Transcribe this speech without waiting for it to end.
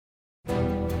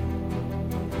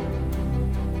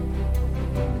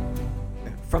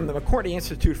From the McCourtney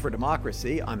Institute for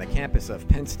Democracy on the campus of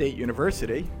Penn State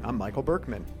University, I'm Michael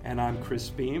Berkman. And I'm Chris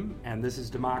Beam, and this is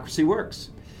Democracy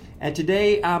Works. And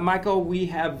today, Michael, we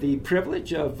have the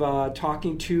privilege of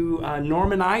talking to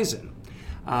Norman Eisen.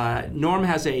 Norm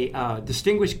has a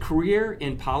distinguished career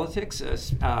in politics,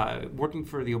 working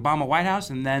for the Obama White House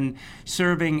and then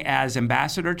serving as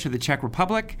ambassador to the Czech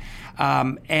Republic.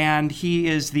 And he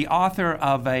is the author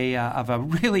of a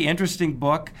really interesting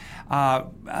book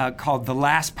called The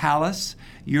Last Palace,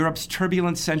 Europe's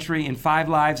Turbulent Century in 5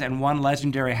 Lives and 1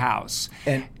 Legendary House.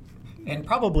 And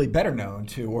probably better known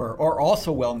to, or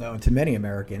also well known to many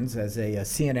Americans as a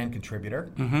CNN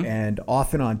contributor, and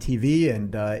often on TV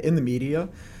and in the media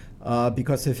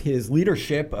because of his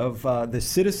leadership of the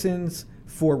Citizens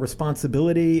for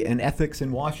Responsibility and Ethics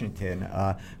in Washington.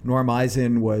 Norm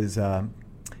Eisen was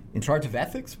in charge of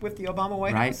ethics with the Obama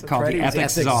White House. Right, called the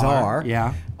Ethics Czar.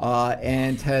 Yeah.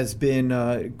 And has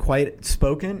been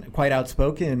quite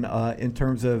outspoken in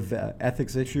terms of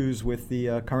ethics issues with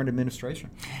the current administration.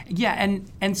 Yeah,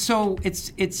 and so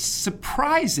it's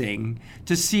surprising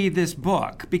to see this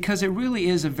book because it really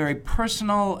is a very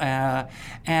personal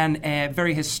and a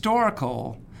very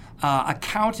historical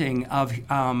accounting of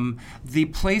the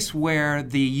place where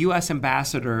the U.S.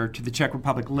 ambassador to the Czech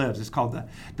Republic lives. It's called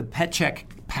the Petříček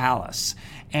Palace,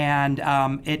 and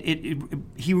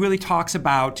he really talks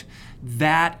about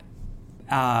that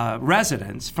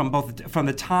residence from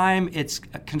the time it's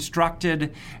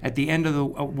constructed at the end of the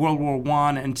World War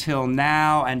I until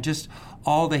now, and just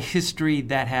all the history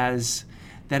that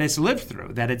it's lived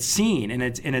through, that it's seen in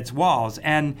its walls,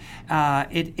 and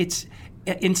it's.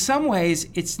 In some ways,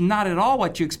 it's not at all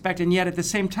what you expect, and yet at the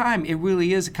same time, it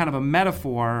really is kind of a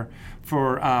metaphor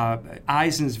for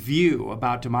Eisen's view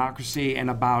about democracy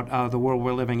and about the world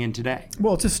we're living in today.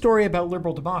 Well, it's a story about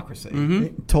liberal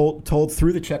democracy, told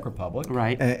through the Czech Republic,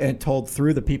 right, and told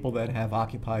through the people that have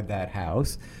occupied that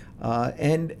house.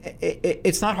 And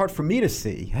it's not hard for me to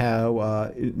see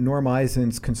how Norm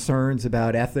Eisen's concerns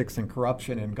about ethics and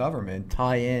corruption in government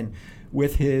tie in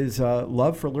with his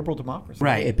love for liberal democracy.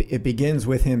 Right. It begins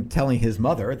with him telling his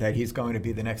mother that he's going to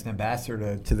be the next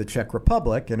ambassador to the Czech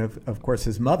Republic, and of course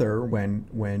his mother,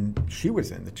 when she was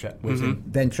in in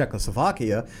then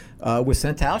Czechoslovakia, was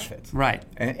sent to Auschwitz. Right.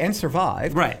 And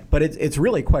survived. Right. But it's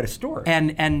really quite a story.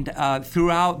 And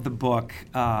throughout the book,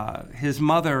 his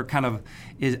mother kind of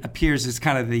appears as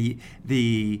kind of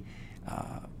the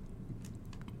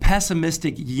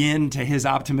pessimistic yin to his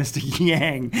optimistic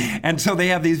yang, and so they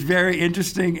have these very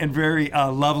interesting and very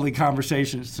lovely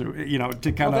conversations. To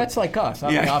kind of. That's like us.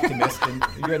 I'm the optimist, and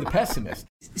you're the pessimist.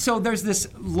 So there's this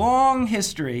long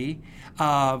history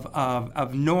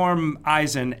of Norm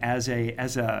Eisen as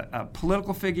a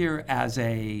political figure, as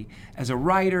a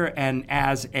writer, and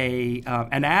as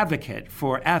an advocate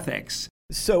for ethics.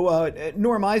 So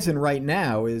Norm Eisen right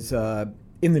now is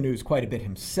in the news quite a bit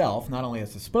himself, not only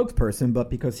as a spokesperson, but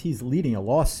because he's leading a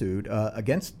lawsuit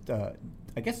against,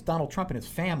 I guess, Donald Trump and his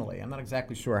family. I'm not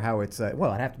exactly sure how it's, it'd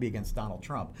have to be against Donald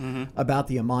Trump, about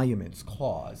the Emoluments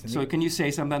Clause. So can you say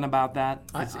something about that?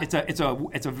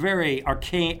 It's a very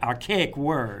archaic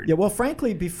word. Yeah, well,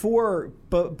 frankly, before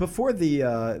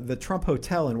the Trump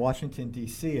Hotel in Washington,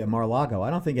 D.C., at Mar-a-Lago, I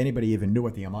don't think anybody even knew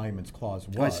what the Emoluments Clause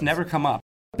was. Well, it's never come up.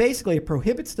 Basically, it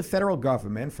prohibits the federal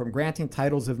government from granting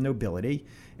titles of nobility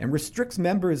and restricts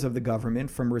members of the government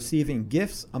from receiving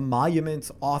gifts,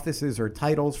 emoluments, offices, or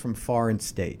titles from foreign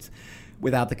states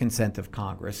without the consent of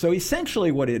Congress. So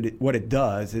essentially what it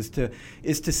does is to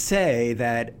say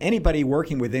that anybody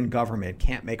working within government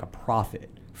can't make a profit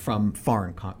from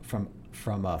foreign governments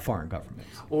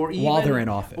while they're in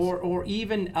office. Or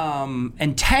even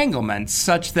entanglements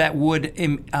such that would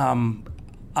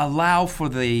allow for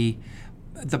the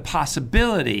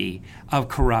possibility of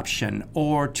corruption,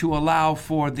 or to allow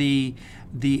for the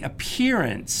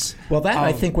appearance. Well, that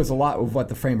I think was a lot of what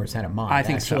the framers had in mind. I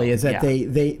think actually, so. Is that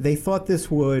they thought this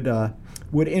would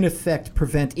in effect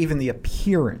prevent even the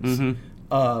appearance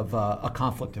of a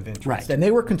conflict of interest. Right. And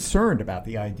they were concerned about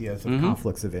the ideas of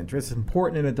conflicts of interest. It's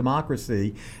important in a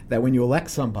democracy that when you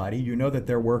elect somebody, you know that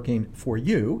they're working for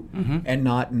you and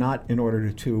not in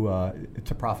order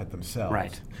to profit themselves.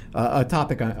 Right. A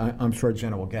topic I'm sure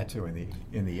Jenna will get to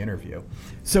in the interview.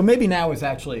 So maybe now is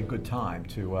actually a good time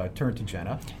to turn to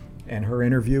Jenna and her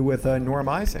interview with Norm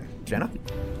Eisen. Jenna?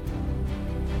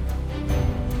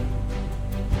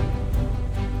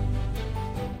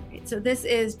 So this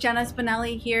is Jenna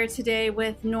Spinelli here today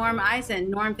with Norm Eisen.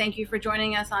 Norm, thank you for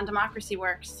joining us on Democracy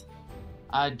Works.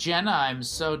 Jenna, I'm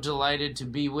so delighted to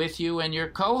be with you and your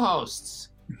co-hosts.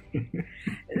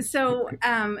 So,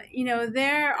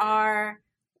 there are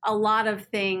a lot of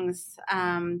things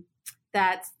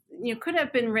could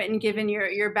have been written given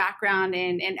your background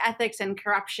in ethics and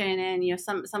corruption and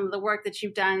some of the work that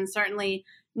you've done. Certainly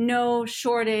no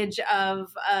shortage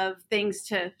of things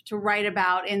to write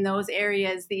about in those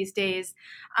areas these days.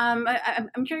 I'm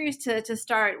curious to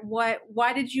start.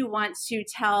 Why did you want to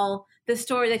tell the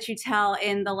story that you tell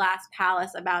in The Last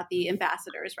Palace about the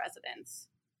ambassador's residence?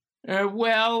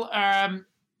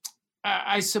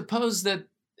 I suppose that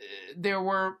there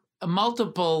were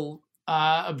multiple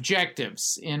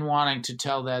objectives in wanting to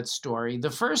tell that story.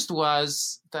 The first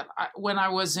was that when I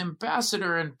was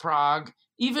ambassador in Prague,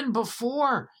 even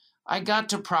before I got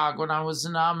to Prague, when I was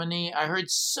a nominee, I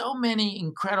heard so many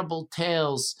incredible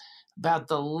tales about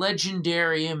the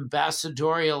legendary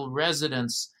ambassadorial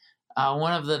residence,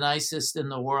 one of the nicest in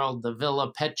the world, the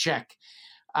Villa Petchek.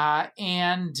 I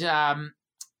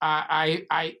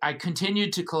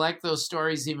continued to collect those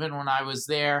stories even when I was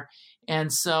there.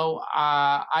 And so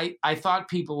I thought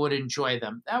people would enjoy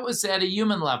them. That was at a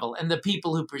human level, and the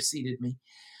people who preceded me.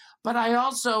 But I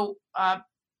also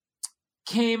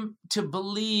came to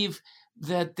believe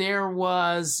that there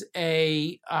was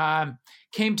a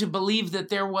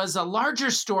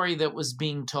larger story that was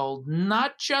being told,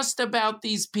 not just about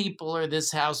these people or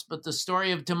this house, but the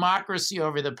story of democracy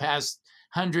over the past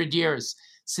 100 years,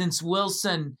 since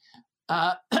Wilson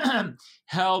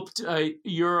helped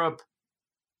Europe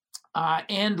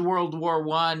end World War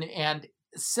I and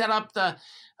set up the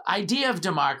idea of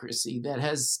democracy that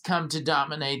has come to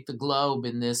dominate the globe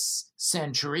in this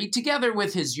century, together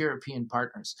with his European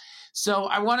partners. So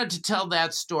I wanted to tell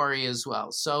that story as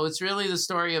well. So it's really the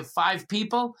story of 5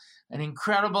 people, an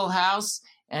incredible house,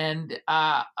 and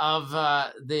of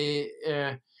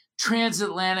the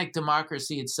transatlantic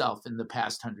democracy itself in the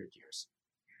past 100 years.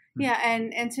 Yeah,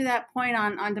 and to that point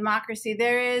on democracy,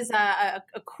 there is a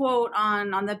quote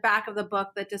on the back of the book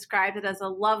that described it as a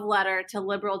love letter to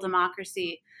liberal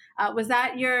democracy. Was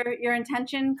that your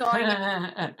intention going?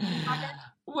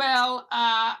 Well,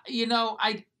 I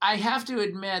have to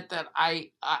admit that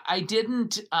I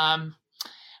didn't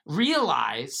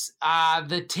realize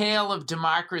the tale of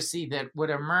democracy that would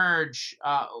emerge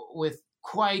with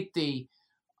quite the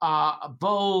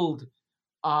bold,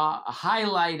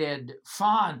 highlighted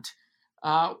font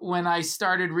when I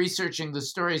started researching the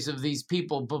stories of these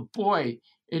people, but boy,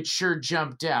 it sure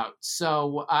jumped out.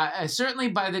 So certainly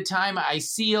by the time I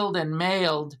sealed and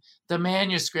mailed the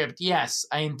manuscript, yes,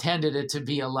 I intended it to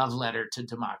be a love letter to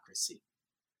democracy.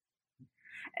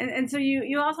 And so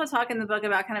you also talk in the book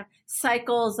about kind of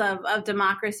cycles of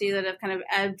democracy that have kind of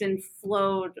ebbed and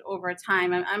flowed over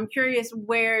time. I'm curious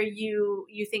where you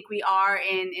think we are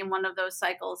in one of those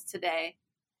cycles today.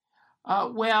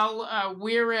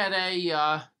 We're at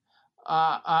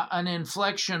an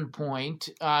inflection point.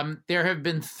 There have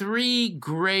been 3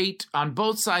 great, on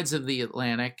both sides of the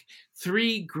Atlantic,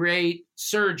 3 great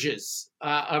surges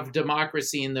of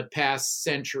democracy in the past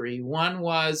century. One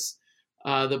was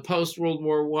the post-World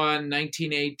War I,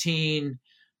 1918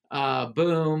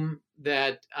 boom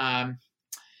that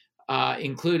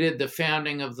included the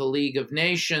founding of the League of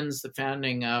Nations, the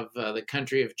founding of the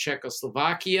country of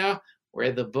Czechoslovakia,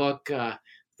 where the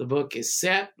book is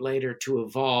set, later to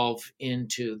evolve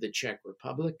into the Czech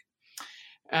Republic.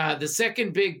 The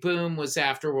second big boom was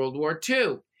after World War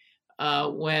II,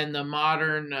 when the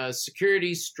modern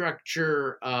security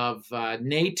structure of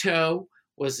NATO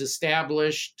was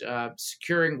established,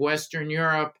 securing Western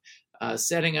Europe,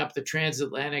 setting up the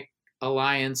transatlantic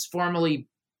alliance, formally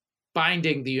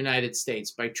binding the United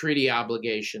States by treaty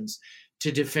obligations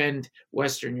to defend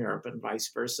Western Europe and vice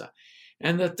versa.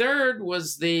 And the third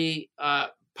was the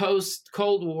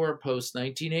post-Cold War,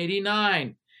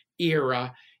 post-1989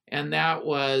 era, and that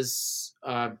was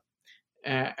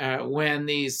when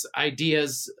these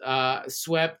ideas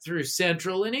swept through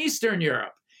Central and Eastern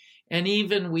Europe, and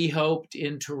even, we hoped,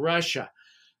 into Russia.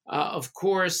 Of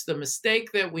course, the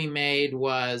mistake that we made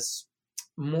was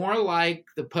more like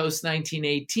the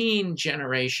post-1918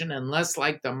 generation and less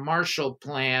like the Marshall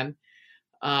Plan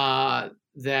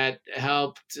that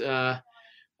helped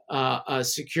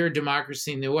secure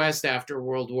democracy in the West after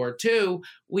World War II.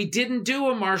 We didn't do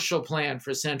a Marshall Plan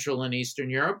for Central and Eastern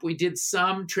Europe. We did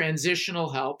some transitional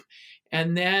help,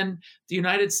 and then the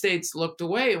United States looked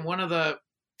away. And one of the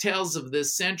tales of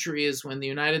this century is when the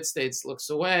United States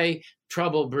looks away,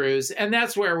 trouble brews. And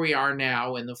that's where we are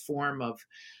now, in the form of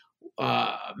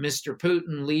Mr.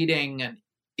 Putin leading an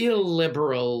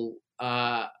illiberal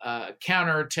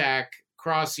counterattack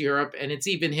across Europe, and it's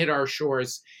even hit our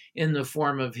shores in the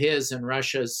form of his and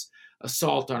Russia's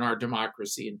assault on our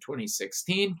democracy in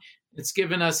 2016. It's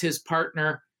given us his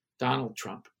partner, Donald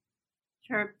Trump.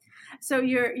 Sure. So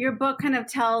your book kind of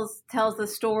tells the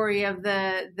story of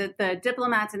the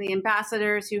diplomats and the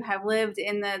ambassadors who have lived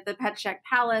in the Petshek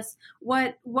Palace.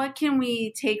 What can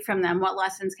we take from them? What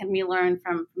lessons can we learn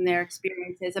from their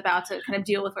experiences about to kind of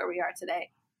deal with where we are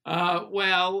today?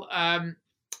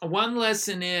 One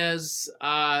lesson is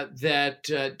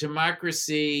that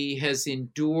democracy has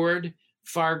endured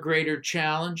far greater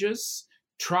challenges,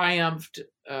 triumphed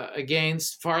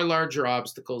against far larger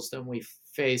obstacles than we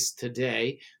face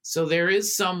today. So there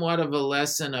is somewhat of a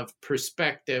lesson of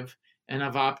perspective and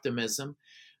of optimism.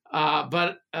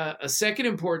 But a second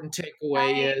important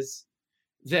takeaway is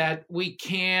that we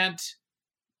can't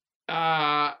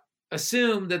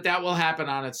assume that will happen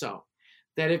on its own.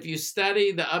 That if you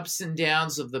study the ups and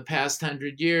downs of the past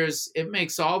 100 years, it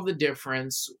makes all the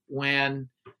difference when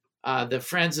the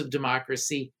friends of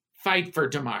democracy fight for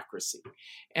democracy.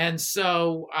 And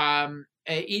so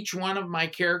each one of my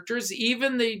characters,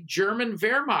 even the German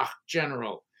Wehrmacht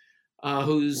general,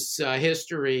 whose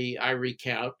history I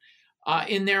recount,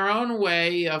 in their own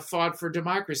way fought for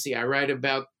democracy. I write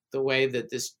about the way that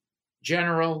this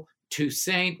general,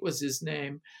 Toussaint was his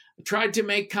name, tried to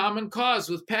make common cause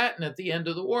with Patton at the end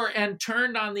of the war and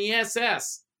turned on the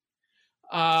SS.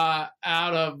 I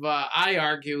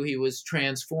argue he was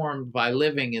transformed by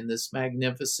living in this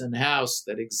magnificent house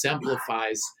that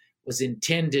was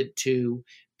intended to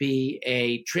be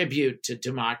a tribute to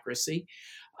democracy.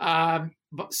 We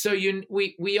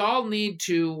all need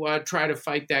to try to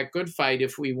fight that good fight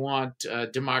if we want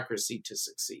democracy to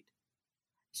succeed.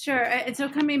 Sure. And so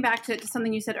coming back to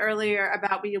something you said earlier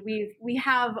about we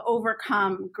have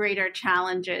overcome greater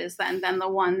challenges than the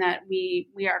one that we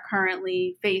are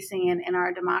currently facing in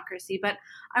our democracy. But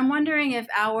I'm wondering if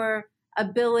our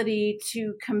ability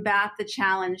to combat the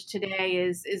challenge today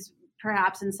is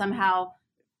perhaps in somehow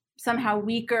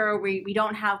weaker. We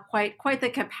don't have quite the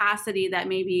capacity that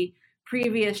maybe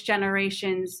previous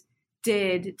generations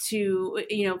did to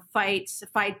fight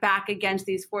back against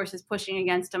these forces pushing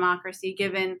against democracy,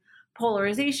 given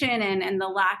polarization and the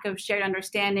lack of shared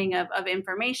understanding of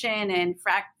information and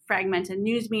fragmented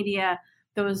news media,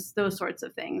 those sorts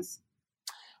of things.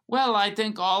 Well, I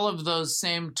think all of those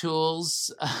same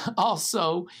tools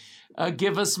also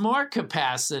give us more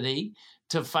capacity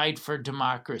to fight for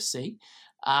democracy.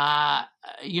 In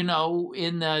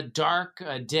the dark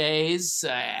days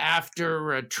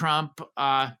after Trump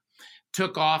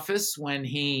took office, when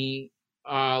he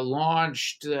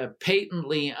launched a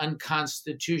patently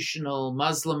unconstitutional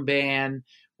Muslim ban,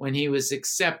 when he was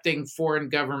accepting foreign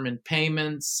government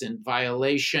payments in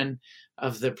violation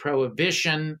of the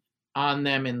prohibition on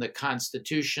them in the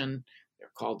Constitution, they're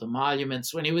called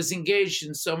emoluments, when he was engaged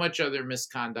in so much other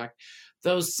misconduct,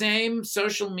 those same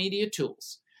social media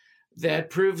tools that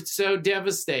proved so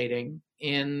devastating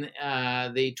in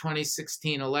the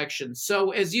 2016 election,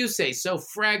 so, as you say, so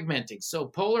fragmenting, so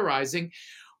polarizing,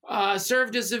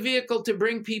 served as a vehicle to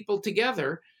bring people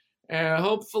together.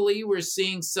 Hopefully, we're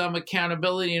seeing some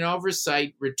accountability and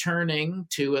oversight returning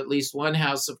to at least one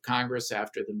house of Congress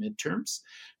after the midterms.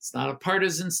 It's not a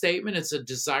partisan statement. It's a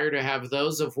desire to have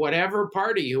those of whatever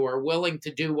party who are willing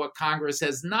to do what Congress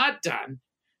has not done,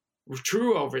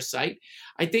 true oversight.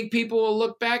 I think people will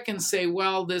look back and say,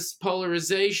 well, this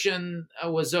polarization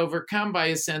was overcome by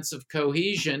a sense of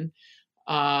cohesion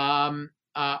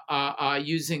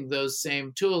using those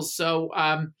same tools. So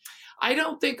I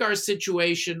don't think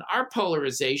our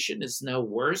polarization is no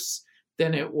worse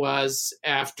than it was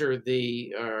after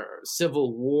the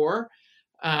Civil War.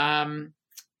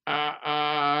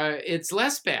 It's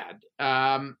less bad.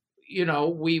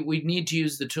 We need to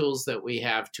use the tools that we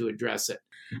have to address it.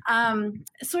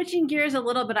 Switching gears a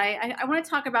little bit, I want to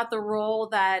talk about the role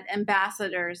that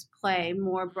ambassadors play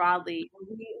more broadly.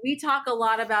 We talk a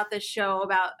lot about this show,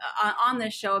 on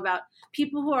this show, about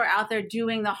people who are out there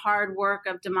doing the hard work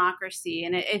of democracy.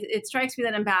 And it strikes me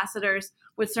that ambassadors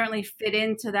would certainly fit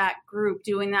into that group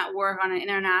doing that work on an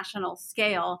international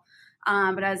scale.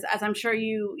 But as I'm sure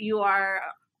you are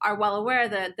well aware,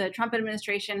 that the Trump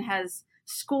administration has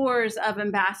scores of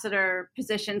ambassador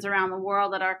positions around the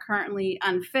world that are currently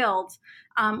unfilled.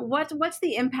 What's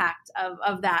the impact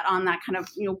of that on that kind of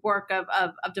work of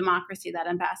democracy that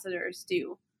ambassadors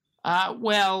do?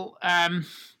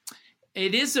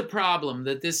 It is a problem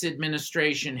that this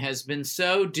administration has been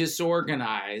so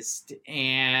disorganized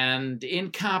and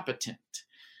incompetent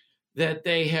that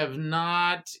they have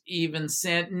not even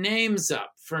sent names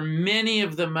up for many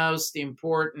of the most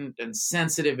important and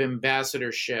sensitive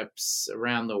ambassadorships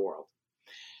around the world.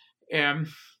 And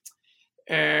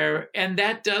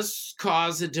that does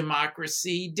cause a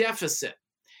democracy deficit,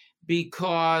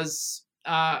 because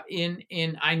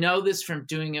I know this from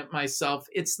doing it myself.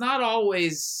 It's not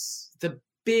always the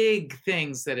big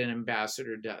things that an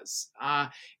ambassador does,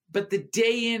 but the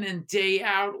day in and day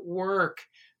out work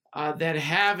that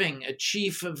having a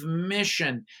chief of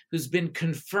mission who's been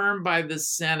confirmed by the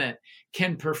Senate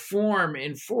can perform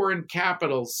in foreign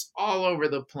capitals all over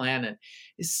the planet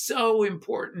is so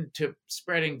important to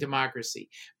spreading democracy.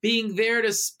 Being there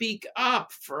to speak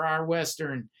up for our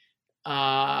Western,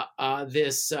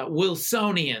 this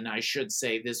Wilsonian, I should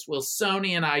say, this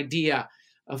Wilsonian idea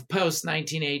of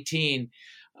post-1918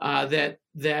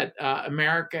 that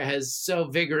America has so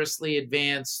vigorously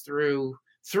advanced through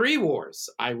 3 wars,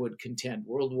 I would contend: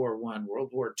 World War I, World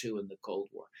War II, and the Cold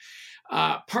War.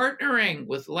 Partnering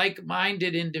with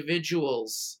like-minded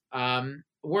individuals,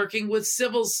 working with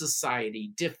civil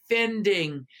society,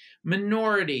 defending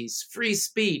minorities, free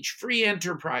speech, free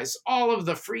enterprise, all of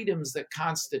the freedoms that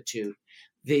constitute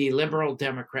the liberal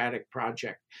democratic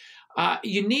project.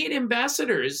 You need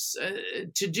ambassadors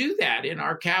to do that in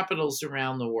our capitals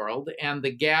around the world, and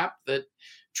the gap that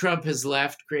Trump has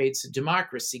left creates a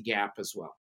democracy gap as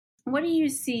well. What do you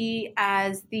see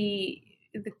as the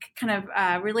kind of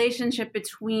relationship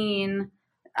between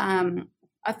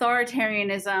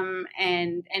authoritarianism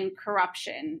and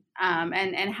corruption,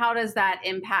 and how does that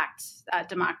impact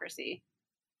democracy?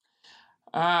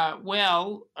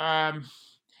 It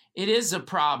is a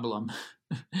problem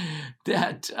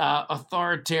that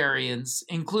authoritarians,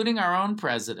 including our own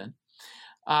president,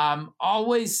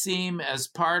 always seem, as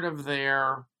part of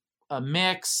their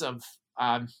mix of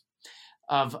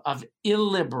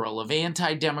illiberal, of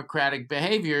anti-democratic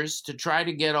behaviors, to try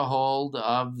to get a hold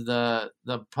of the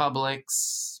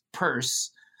public's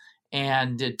purse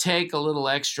and to take a little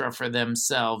extra for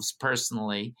themselves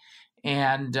personally.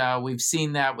 And we've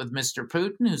seen that with Mr.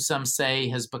 Putin, who some say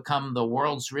has become the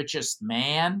world's richest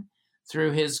man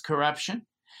through his corruption.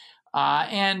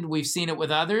 And we've seen it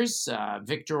with others.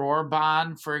 Viktor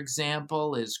Orban, for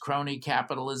example, is crony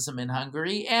capitalism in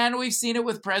Hungary. And we've seen it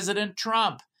with President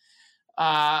Trump,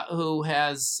 who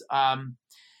has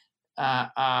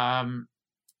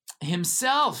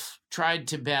himself tried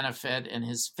to benefit, and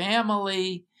his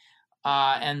family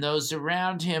and those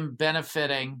around him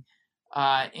benefiting.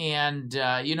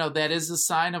 That is a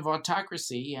sign of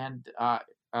autocracy and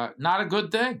not a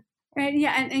good thing. Right.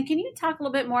 Yeah. And can you talk a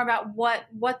little bit more about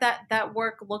what that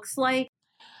work looks like?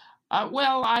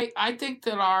 I think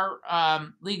that our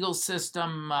legal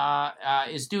system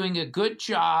is doing a good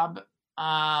job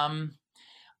of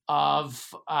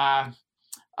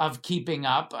keeping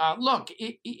up.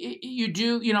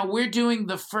 We're doing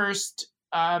the first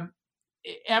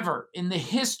ever in the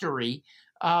history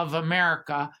of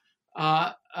America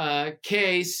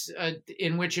case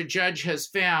in which a judge has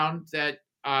found that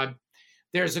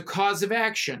there's a cause of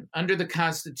action under the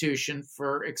Constitution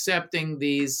for accepting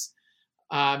these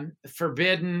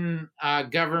forbidden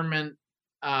government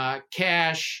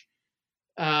cash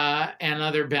and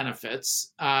other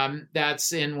benefits.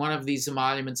 That's in one of these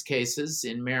emoluments cases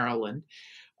in Maryland.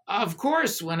 Of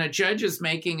course, when a judge is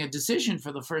making a decision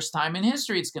for the first time in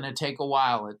history, it's going to take a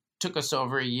while. It took us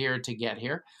over a year to get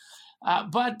here.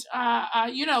 But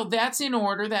that's in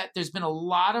order. That there's been a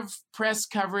lot of press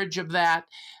coverage of that.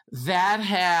 That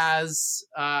has,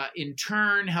 in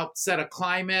turn, helped set a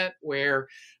climate where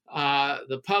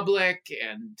the public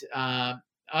and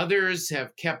others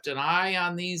have kept an eye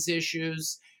on these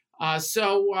issues.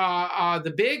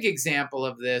 The big example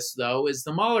of this, though, is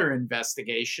the Mueller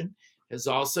investigation. Has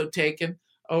also taken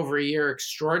over a year.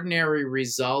 Extraordinary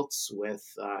results with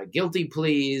guilty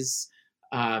pleas.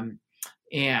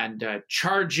 And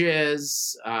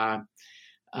charges.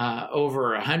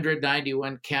 Over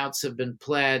 191 counts have been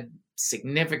pled.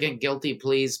 Significant guilty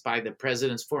pleas by the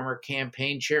president's former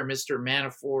campaign chair, Mr.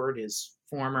 Manafort, his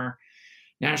former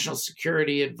national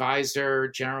security advisor,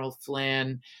 General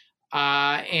Flynn,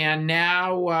 and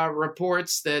now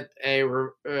reports that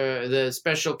the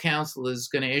special counsel is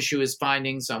going to issue his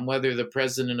findings on whether the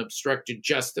president obstructed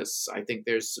justice. I think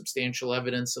there's substantial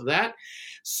evidence of that.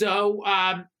 So,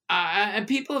 and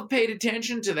people have paid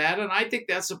attention to that, and I think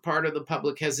that's a part of the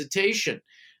public hesitation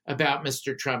about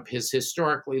Mr. Trump, his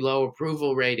historically low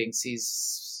approval ratings. He's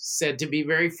said to be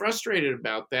very frustrated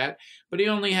about that, but he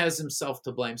only has himself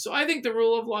to blame. So I think the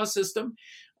rule of law system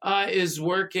is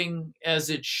working as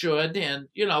it should, and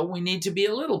we need to be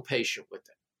a little patient with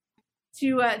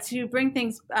it. To bring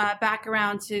things back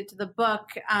around to the book,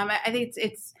 I think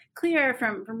it's clear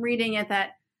from reading it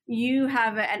that you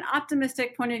have an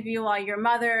optimistic point of view, while your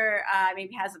mother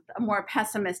maybe has a more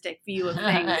pessimistic view of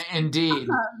things. Indeed.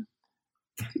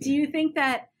 Do you think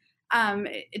that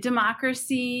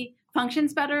democracy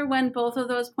functions better when both of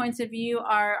those points of view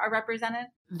are represented?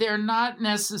 They're not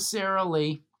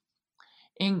necessarily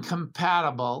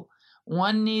incompatible.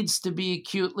 One needs to be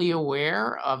acutely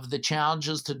aware of the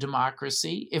challenges to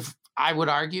democracy. If I would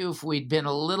argue, if we'd been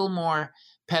a little more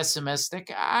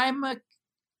pessimistic, I'm a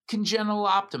congenital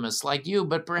optimist like you,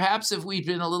 but perhaps if we'd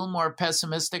been a little more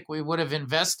pessimistic, we would have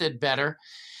invested better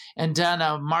and done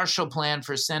a Marshall Plan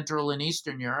for Central and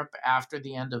Eastern Europe after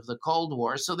the end of the Cold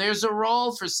War. So there's a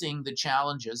role for seeing the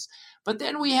challenges. But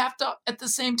then we have to, at the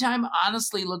same time,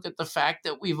 honestly look at the fact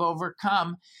that we've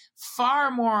overcome far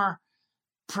more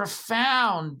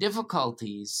profound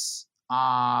difficulties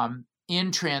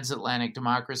in transatlantic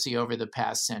democracy over the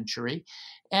past century.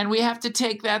 And we have to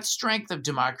take that strength of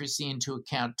democracy into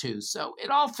account, too. So it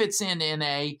all fits in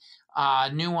a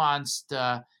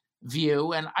nuanced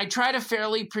view. And I try to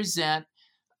fairly present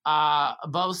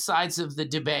both sides of the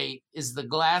debate. Is the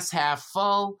glass half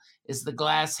full? Is the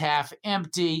glass half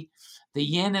empty? The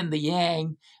yin and the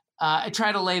yang. I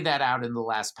try to lay that out in The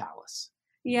Last Palace.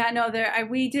 Yeah, no,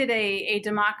 we did a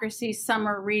democracy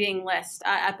summer reading list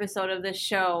episode of this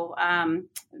show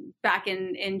back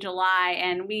in July.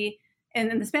 And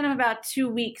in the span of about 2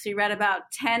 weeks, we read about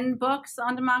 10 books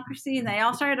on democracy, and they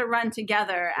all started to run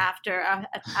together after a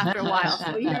while.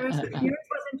 So yours was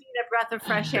indeed a breath of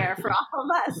fresh air for all of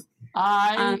us.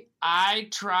 I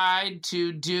tried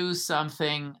to do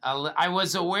something. I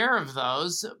was aware of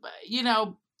those,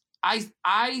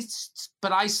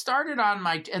 but I started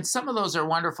on and some of those are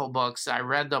wonderful books. I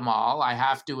read them all. I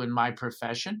have to in my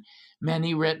profession,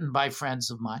 many written by friends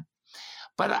of mine.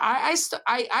 But I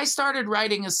started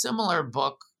writing a similar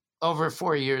book over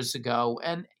 4 years ago.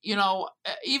 And,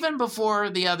 even before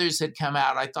the others had come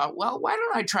out, I thought, well, why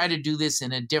don't I try to do this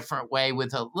in a different way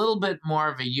with a little bit more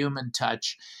of a human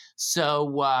touch?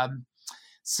 So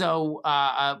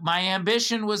my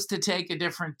ambition was to take a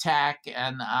different tack,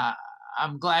 and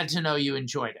I'm glad to know you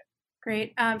enjoyed it.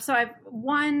 Great. So I've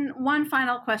one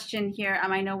final question here.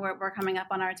 I know we're coming up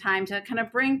on our time to kind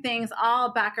of bring things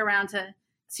all back around to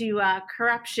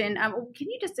corruption. Can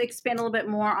you just expand a little bit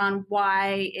more on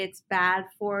why it's bad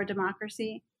for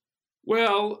democracy?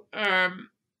 Well,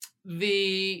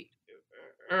 the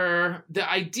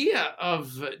idea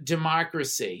of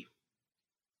democracy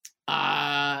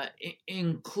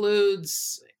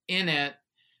includes in it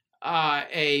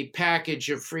a package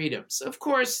of freedoms. Of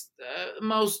course,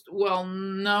 most well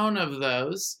known of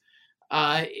those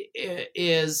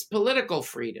is political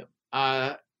freedom.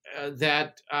 That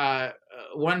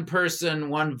one person,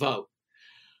 one vote.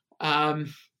 But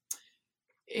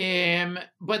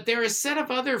there are a set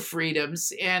of other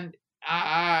freedoms, and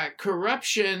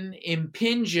corruption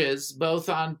impinges both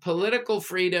on political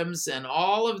freedoms and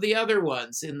all of the other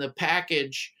ones in the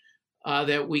package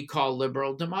that we call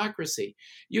liberal democracy.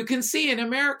 You can see in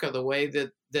America the way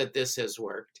that this has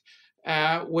worked.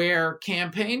 Where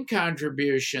campaign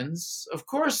contributions, of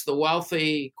course, the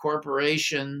wealthy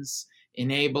corporations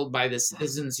enabled by the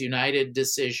Citizens United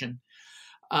decision,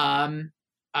 and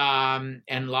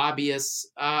lobbyists,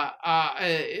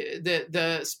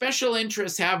 the special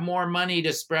interests have more money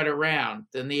to spread around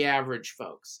than the average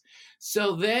folks.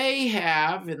 So they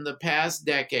have, in the past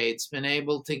decades, been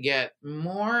able to get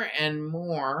more and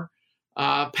more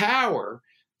power.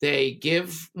 They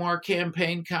give more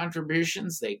campaign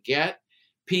contributions. They get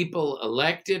people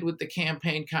elected with the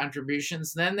campaign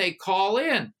contributions. Then they call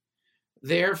in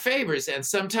their favors. And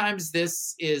sometimes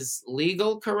this is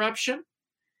legal corruption.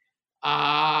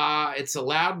 It's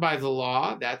allowed by the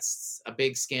law. That's a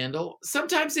big scandal.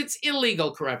 Sometimes it's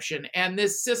illegal corruption. And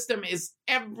this system is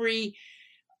every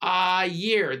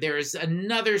year. There's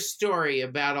another story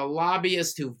about a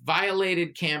lobbyist who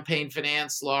violated campaign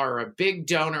finance law, or a big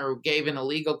donor who gave an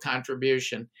illegal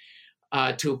contribution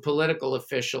to a political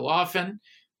official. Often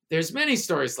there's many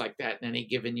stories like that in any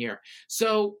given year.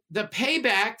 So the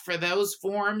payback for those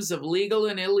forms of legal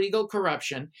and illegal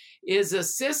corruption is a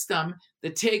system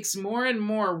that takes more and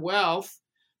more wealth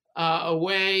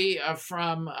away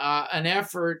from an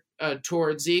effort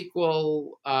towards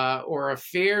equal or a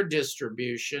fair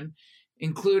distribution,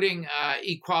 including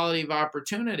equality of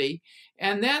opportunity.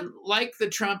 And then, like the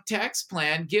Trump tax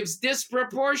plan, gives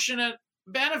disproportionate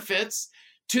benefits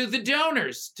to the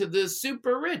donors, to the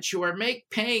super rich who are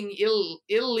paying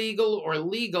illegal or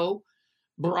legal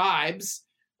bribes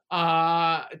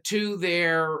to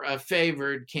their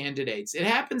favored candidates. It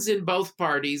happens in both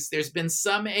parties. There's been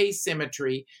some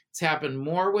asymmetry. It's happened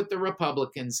more with the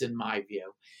Republicans, in my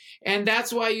view. And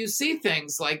that's why you see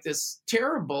things like this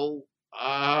terrible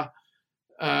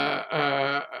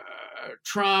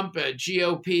Trump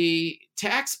GOP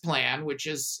tax plan, which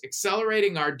is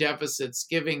accelerating our deficits,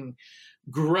 giving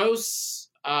gross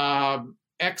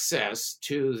excess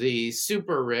to the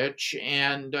super rich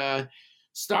and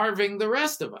starving the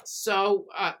rest of us. So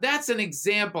that's an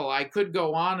example. I could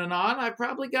go on and on. I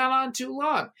probably got on too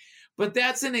long. But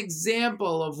that's an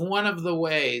example of one of the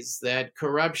ways that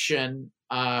corruption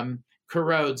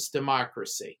corrodes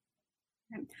democracy.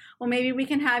 Well, maybe we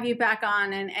can have you back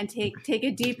on and take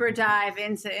a deeper dive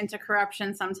into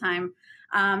corruption sometime.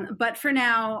 But for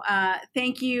now,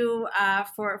 thank you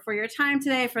for your time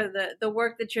today, for the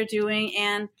work that you're doing,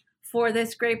 and for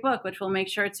this great book, which we'll make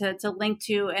sure to link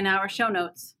to in our show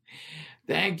notes.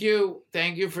 Thank you.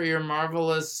 Thank you for your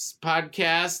marvelous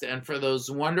podcast and for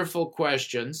those wonderful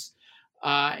questions.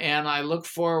 And I look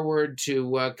forward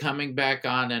to coming back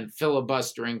on and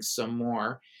filibustering some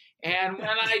more. And when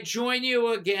I join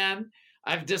you again,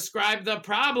 I've described the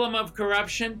problem of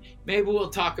corruption. Maybe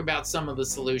we'll talk about some of the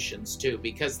solutions too,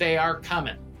 because they are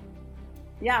coming.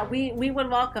 Yeah, we would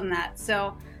welcome that.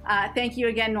 So thank you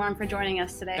again, Norm, for joining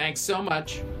us today. Thanks so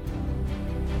much.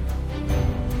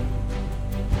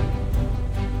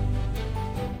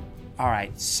 All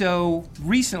right. So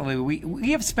recently,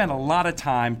 we have spent a lot of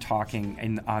time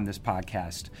talking on this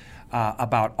podcast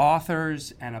about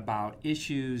authors and about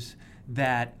issues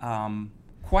that,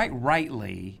 quite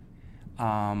rightly,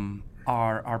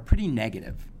 are pretty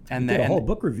negative. And did a whole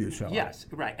book review show. Yes,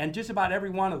 right. And just about every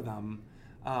one of them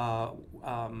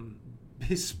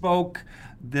bespoke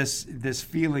this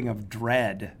feeling of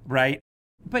dread, right?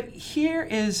 But here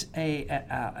is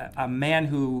a man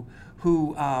who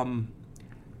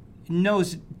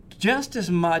knows just as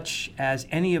much as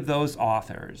any of those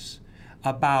authors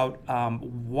about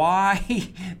why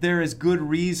there is good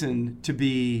reason to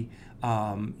be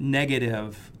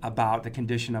negative about the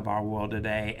condition of our world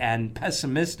today and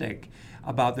pessimistic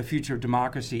about the future of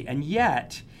democracy. And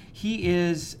yet, he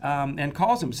is and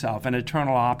calls himself an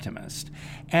eternal optimist.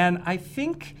 And I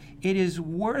think it is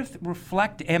worth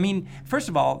reflecting. I mean, first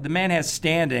of all, the man has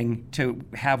standing to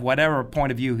have whatever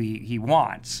point of view he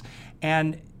wants.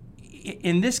 And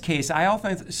in this case, I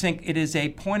also think it is a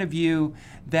point of view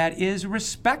that is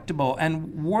respectable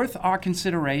and worth our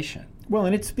consideration. Well,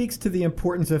 and it speaks to the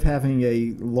importance of having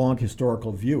a long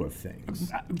historical view of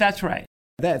things. That's right.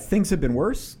 That things have been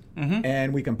worse,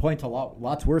 and we can point to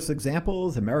lots worse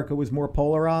examples. America was more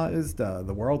polarized.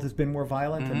 The world has been more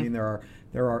violent. I mean, there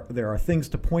are things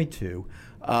to point to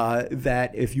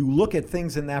that if you look at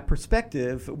things in that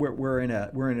perspective, we're in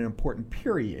an important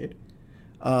period,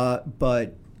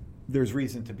 but there's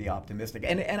reason to be optimistic.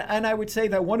 And I would say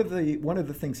that one of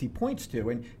the things he points to,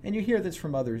 and you hear this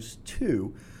from others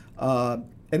too,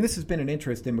 and this has been an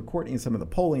interest in McCourtney and some of the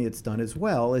polling it's done as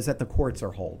well, is that the courts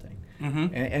are holding.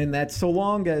 And that so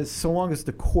long as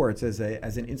the courts as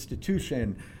an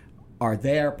institution are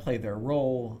there, play their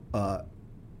role,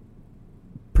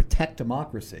 protect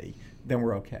democracy, then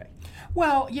we're okay.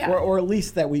 Well, yeah. Or at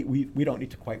least that we don't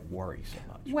need to quite worry so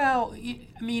much. Well,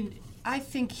 I mean, I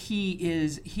think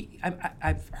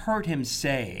I've heard him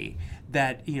say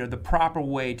that, the proper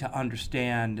way to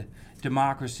understand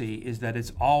democracy is that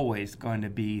it's always going to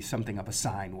be something of a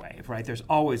sine wave, right? There's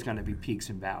always going to be peaks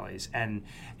and valleys, and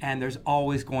there's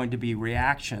always going to be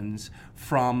reactions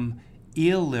from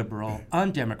illiberal,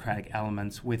 undemocratic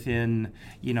elements within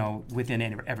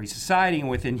every society and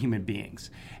within human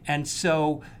beings. And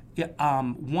so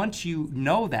once you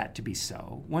know that to be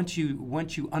so, once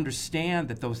you understand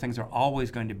that those things are always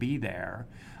going to be there,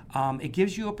 it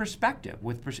gives you a perspective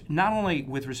not only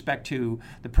with respect to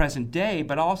the present day,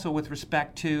 but also with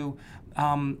respect to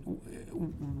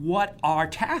what our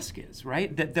task is,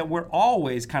 right? That we're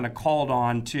always kind of called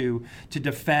on to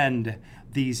defend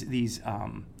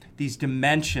these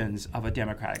dimensions of a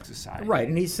democratic society. Right,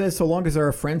 and he says so long as there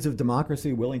are friends of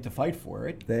democracy willing to fight for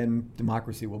it, then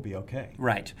democracy will be okay.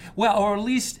 Right. Well, or at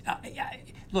least,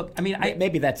 look, I mean,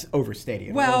 maybe that's overstating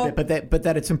it a little bit, but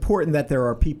that it's important that there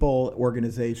are people,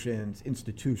 organizations,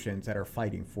 institutions that are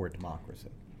fighting for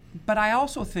democracy. But I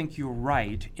also think you're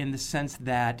right in the sense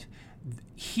that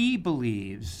he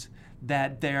believes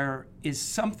that there is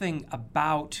something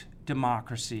about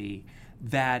democracy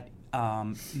that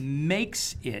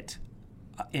makes it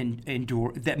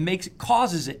endure,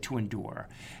 causes it to endure.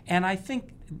 And I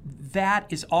think that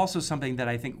is also something that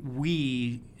I think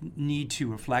we need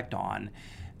to reflect on.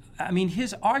 I mean,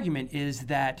 his argument is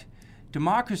that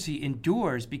democracy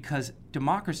endures because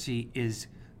democracy is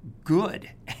good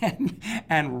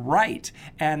and right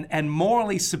and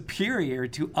morally superior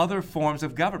to other forms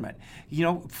of government.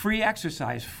 Free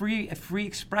exercise, free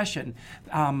expression,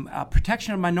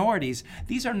 protection of minorities.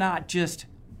 These are not just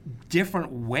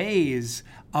different ways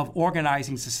of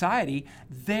organizing society.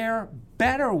 They're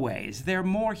better ways. They're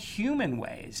more human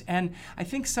ways. And I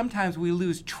think sometimes we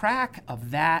lose track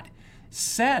of that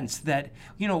sense that,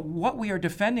 what we are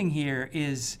defending here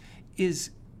is it's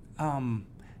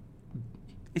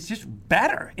just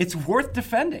better. It's worth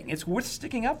defending. It's worth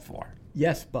sticking up for.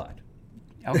 Yes, but.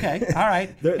 Okay, all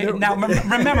right. Now,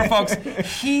 remember, folks,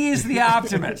 he's the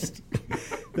optimist.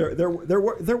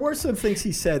 There were some things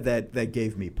he said that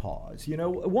gave me pause.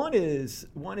 One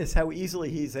is how easily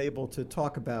he's able to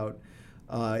talk about,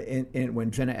 and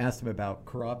when Jenna asked him about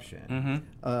corruption,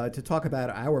 to talk about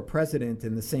our president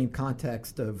in the same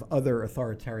context of other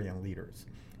authoritarian leaders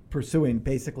pursuing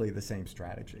basically the same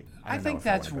strategy. I think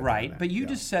that's right, but you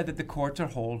just said that the courts are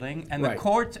holding, and right. The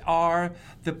courts are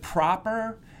the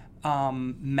proper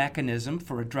mechanism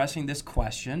for addressing this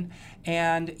question.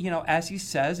 And, as he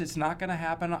says, it's not going to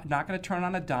happen, not going to turn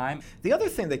on a dime. The other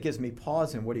thing that gives me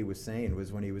pause in what he was saying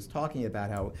was when he was talking about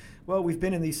how, well, we've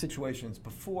been in these situations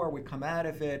before, we come out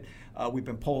of it, we've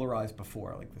been polarized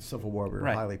before, like the Civil War, we were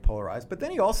highly polarized. But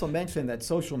then he also mentioned that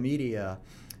social media,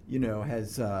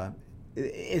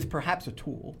 is perhaps a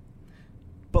tool.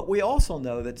 But we also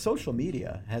know that social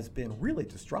media has been really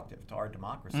destructive to our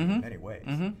democracy in many ways.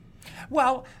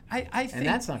 Well, I think... And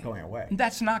that's not going away.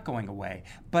 That's not going away.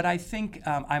 But I think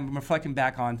I'm reflecting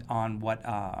back on what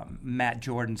Matt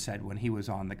Jordan said when he was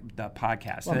on the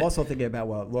podcast. Well, I'm also thinking about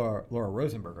what Laura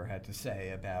Rosenberger had to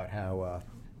say about how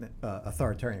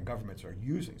authoritarian governments are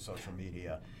using social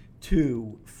media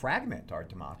to fragment our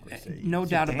democracy. No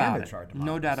doubt about it.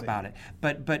 No doubt about it.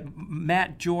 But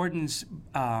Matt Jordan's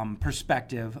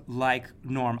perspective, like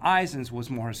Norm Eisen's, was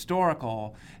more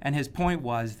historical, and his point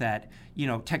was that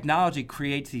technology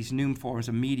creates these new forms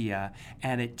of media,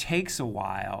 and it takes a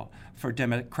while for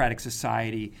democratic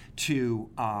society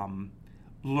to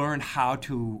learn how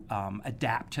to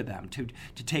adapt to them, to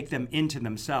take them into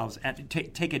themselves and to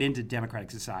take it into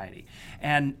democratic society.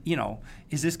 And,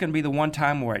 is this going to be the one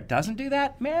time where it doesn't do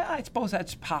that? I suppose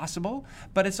that's possible.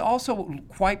 But it's also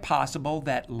quite possible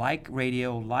that like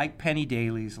radio, like penny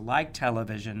dailies, like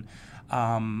television,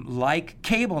 like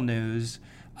cable news,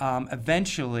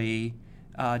 eventually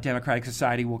democratic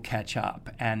society will catch up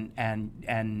and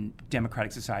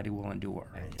democratic society will endure.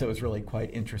 So it was really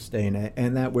quite interesting,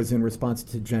 and that was in response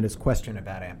to Jenna's question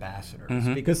about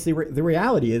ambassadors. Because the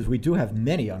reality is we do have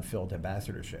many unfilled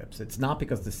ambassadorships. It's not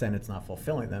because the Senate's not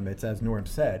fulfilling them. It's, as Norm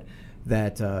said,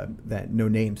 that no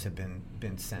names have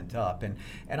been sent up, and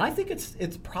I think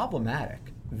it's problematic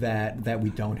that we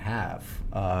don't have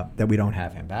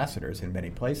ambassadors in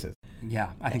many places.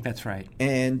 Yeah, I think that's right.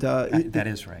 And that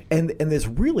is right. And this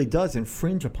really does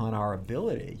infringe upon our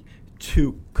ability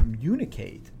to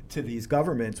communicate to these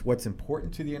governments what's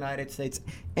important to the United States,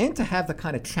 and to have the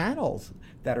kind of channels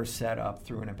that are set up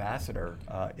through an ambassador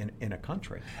in a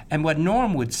country. And what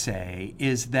Norm would say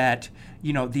is that,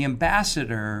 the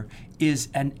ambassador is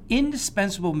an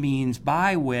indispensable means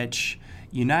by which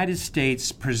United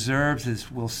States preserves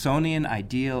this Wilsonian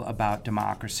ideal about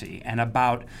democracy and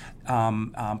about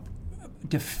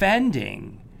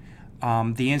defending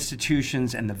the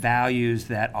institutions and the values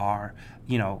that are,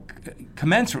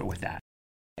 commensurate with that.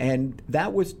 And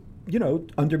that was,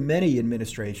 under many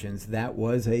administrations, that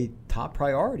was a top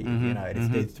priority in the United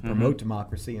States, to promote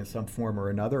democracy in some form or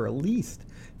another, or at least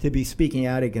to be speaking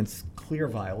out against clear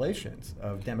violations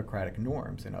of democratic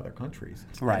norms in other countries.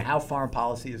 Right. And how foreign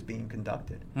policy is being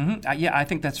conducted. Yeah, I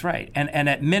think that's right. And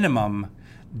at minimum,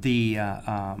 the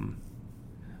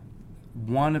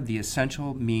one of the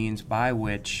essential means by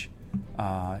which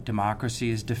democracy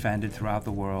is defended throughout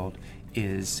the world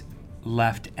is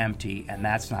left empty, and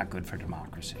that's not good for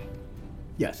democracy.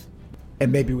 Yes,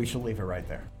 and maybe we should leave it right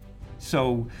there.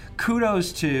 So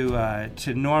kudos to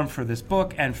Norm for this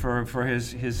book and for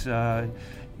his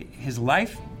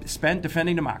life spent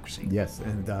defending democracy. Yes,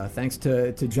 and thanks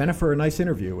to Jenna for a nice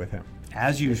interview with him.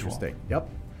 As usual. Interesting. Yep.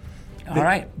 All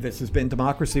right. This has been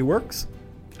Democracy Works.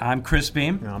 I'm Chris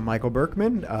Beam. And I'm Michael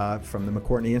Berkman from the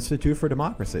McCourtney Institute for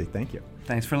Democracy. Thank you.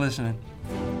 Thanks for listening.